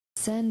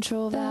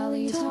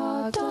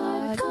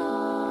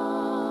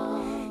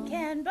CentralValleyTalk.com.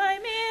 Can buy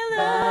me love.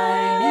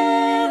 Buy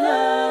me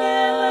love.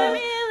 Can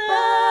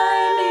buy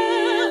me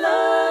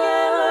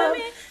love.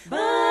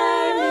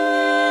 Buy me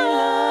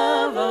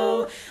love.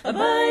 Oh, I'll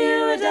buy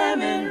you a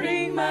diamond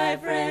ring, my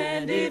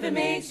friend, if it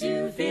makes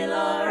you feel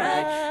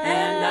alright.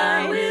 And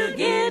I will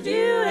give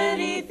you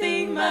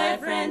anything, my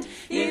friend,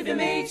 if it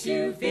makes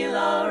you feel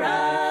alright.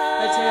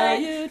 I tell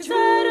you I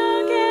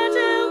don't care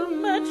too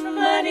much for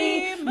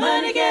money.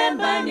 Money can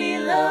buy me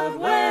love.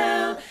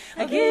 Well,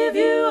 I give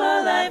you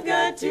all I've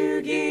got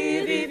to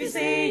give if you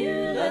say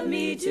you love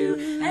me too.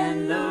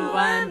 And though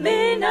I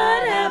may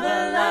not have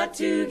a lot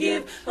to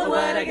give, but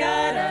what I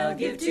got I'll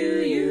give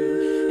to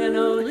you. And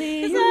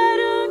only 'Cause you. I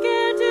don't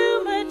care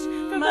too much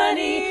for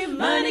money.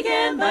 Money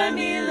can buy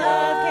me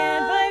love.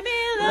 Can buy me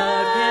love.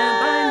 Love can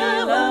buy me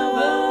love.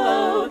 Oh, oh,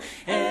 oh.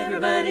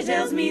 Everybody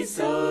tells me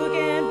so.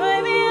 Can buy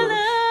me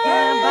love.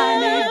 Can buy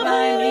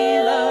me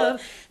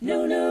love.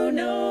 No, no,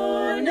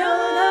 no, no,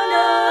 no,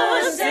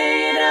 no.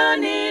 Say you don't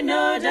need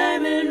no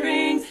diamond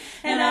rings,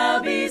 and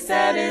I'll be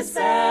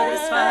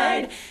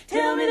satisfied.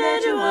 Tell me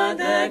that you want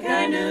the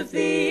kind of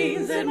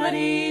things that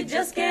money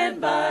just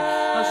can't buy.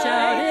 I'll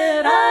shout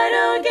it out. I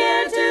don't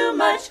care too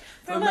much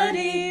for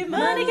money.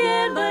 Money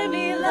can't buy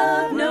me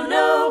love. No,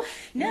 no.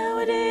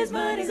 Nowadays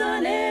money's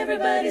on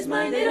everybody's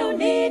mind. They don't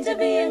need to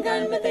be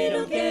unkind, but they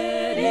don't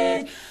get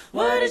it.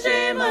 What a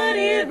shame,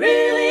 money, it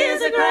really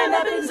is a crime.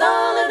 Happens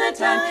all of the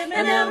time,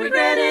 and they'll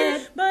regret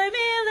it. Buy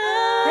me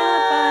love.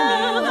 Can't buy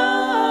me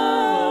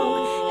love.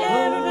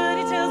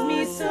 Everybody tells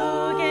me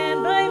so.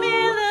 Can't buy me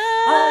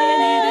love. All you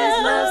need is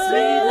love,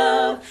 sweet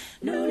love.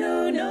 No,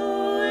 no, no,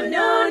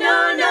 no, no,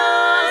 no.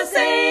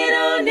 Say you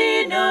don't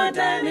need no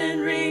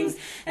diamond rings,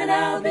 and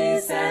I'll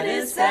be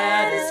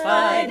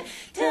satisfied.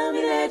 Tell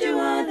me that you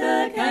want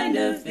the kind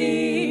of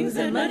things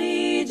that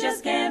money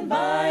just can't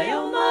buy.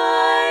 Oh my,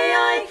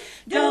 I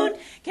don't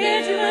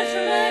care too much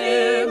for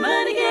money.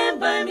 Money can't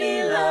buy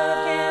me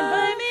love. Can't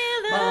buy me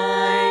love.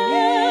 Buy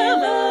me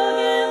love.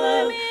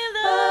 Can't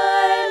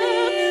buy me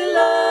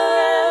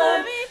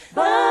love.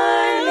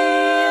 Buy me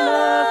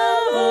love.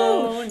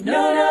 Oh,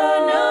 no, no,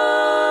 no.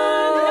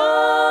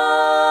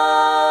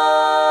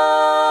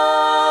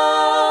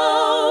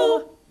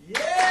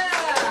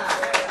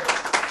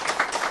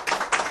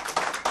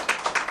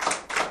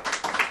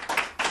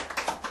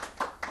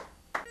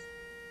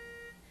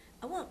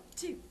 A 1,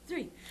 2,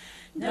 3.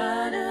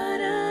 Da da da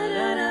da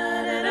da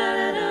da da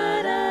da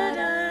da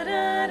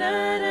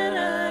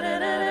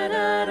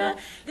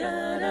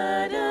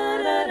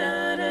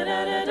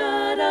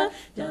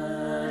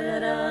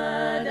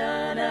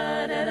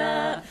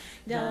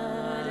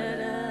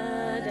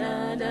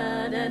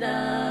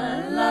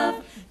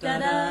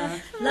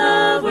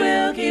Love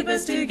will keep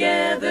us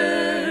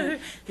together.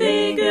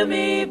 Think of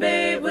me,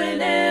 babe,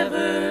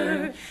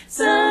 whenever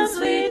some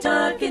sweet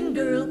talking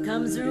girl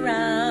comes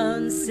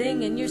around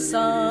singing your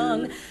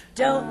song.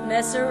 Don't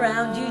mess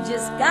around, you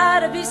just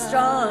gotta be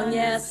strong.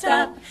 Yeah,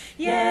 stop,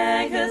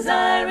 yeah, 'cause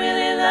I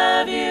really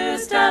love you.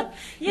 Stop,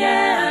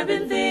 yeah, I've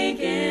been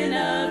thinking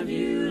of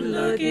you.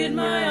 Look in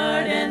my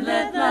heart and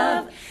let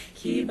love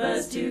keep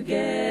us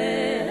together.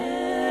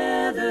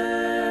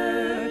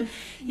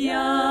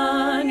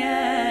 Young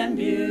and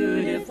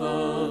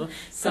beautiful,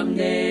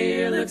 someday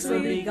your looks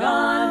will be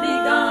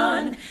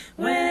gone.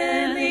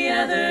 When the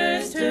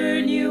others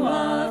turn you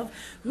off,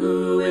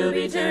 who will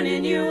be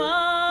turning you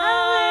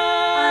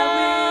on?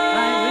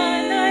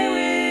 I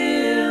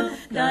will,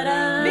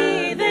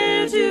 be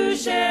there to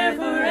share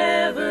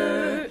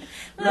forever.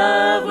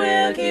 Love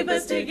will keep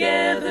us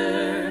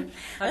together.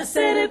 I've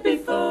said it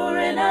before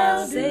and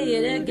I'll say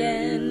it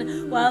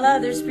again, while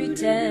others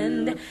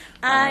pretend.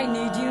 I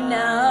need you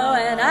now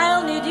and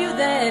I'll need you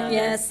then.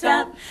 Yeah,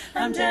 stop,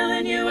 I'm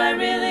telling you I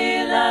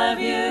really love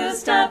you.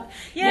 Stop,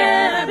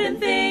 yeah, I've been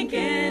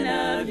thinking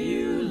of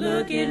you.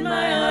 Look in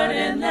my heart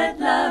and let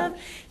love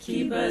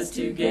keep us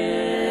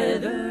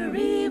together.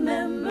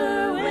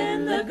 Remember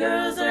when the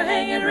girls are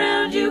hanging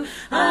around you,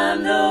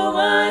 I'm the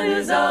one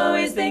who's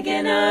always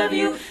thinking of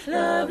you.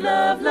 Love,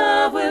 love,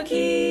 love will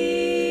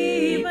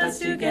keep us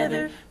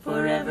together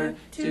forever,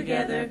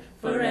 together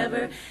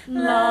forever.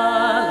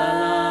 La la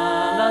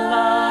la la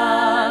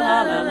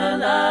la la la la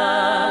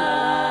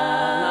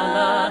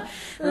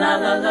la la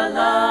la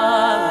la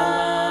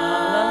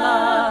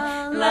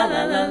la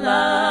la la la.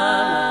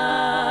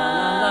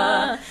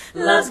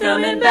 Love's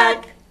coming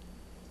back.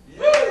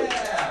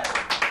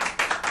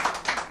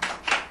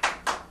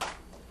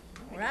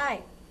 All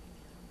right.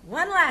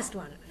 One last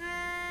one.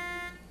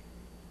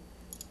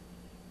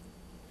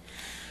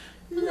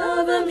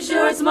 Love 'em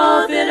short,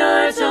 small, thin,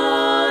 or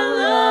tall.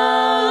 Love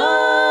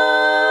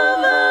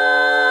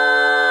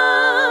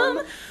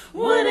 'em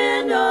one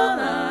and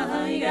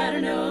all. You gotta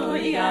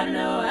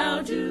know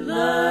how to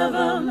love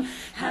 'em.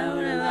 How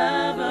to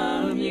love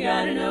 'em. You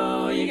gotta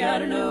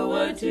know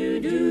what to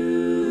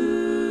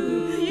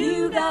do.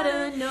 You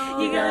gotta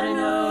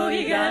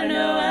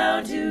know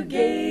how to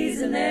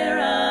gaze in their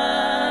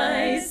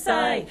eyes.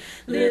 Sigh,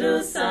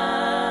 little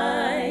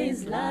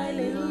sighs, lie,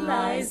 little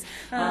lies.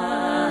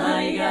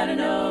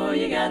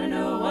 gotta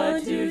know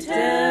what to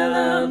tell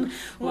 'em,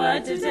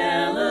 what to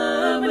tell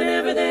 'em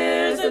whenever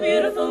there's a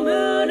beautiful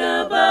moon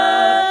above.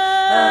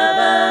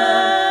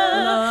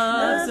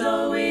 Love's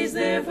always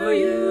there for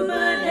you,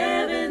 but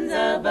heaven's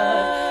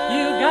above.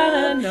 You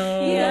gotta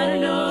know.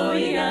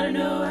 You gotta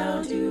know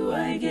how do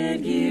I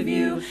can't give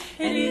you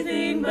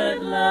anything but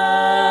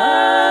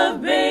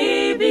love,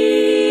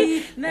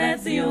 baby.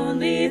 That's the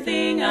only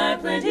thing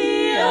I've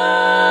plenty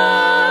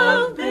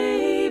of,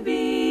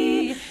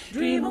 baby.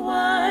 Dream a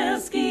while,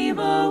 scheme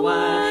a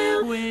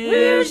while,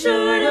 we're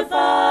sure to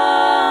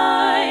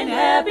find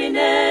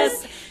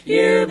happiness.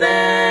 You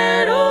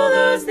bet, all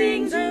those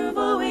things you've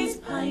always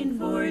pined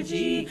for,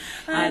 gee.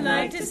 I'd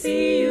like to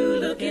see you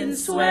looking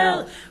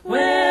swell.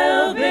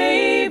 Well,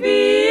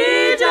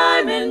 baby,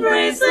 diamond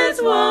bracelets,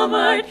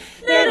 Walmart,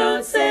 they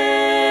don't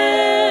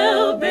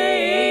sell,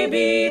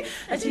 baby.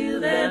 Until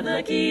that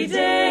lucky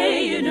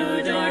day, you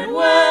know darn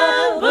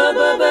well,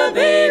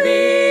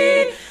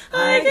 baby,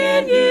 I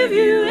can't give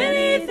you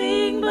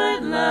anything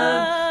but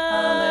love,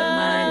 all of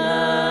my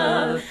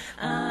love.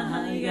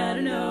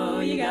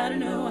 You gotta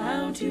know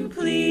how to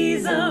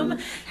please 'em,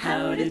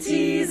 how to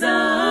tease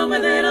 'em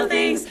with little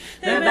things.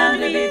 They're bound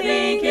to be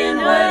thinking,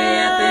 what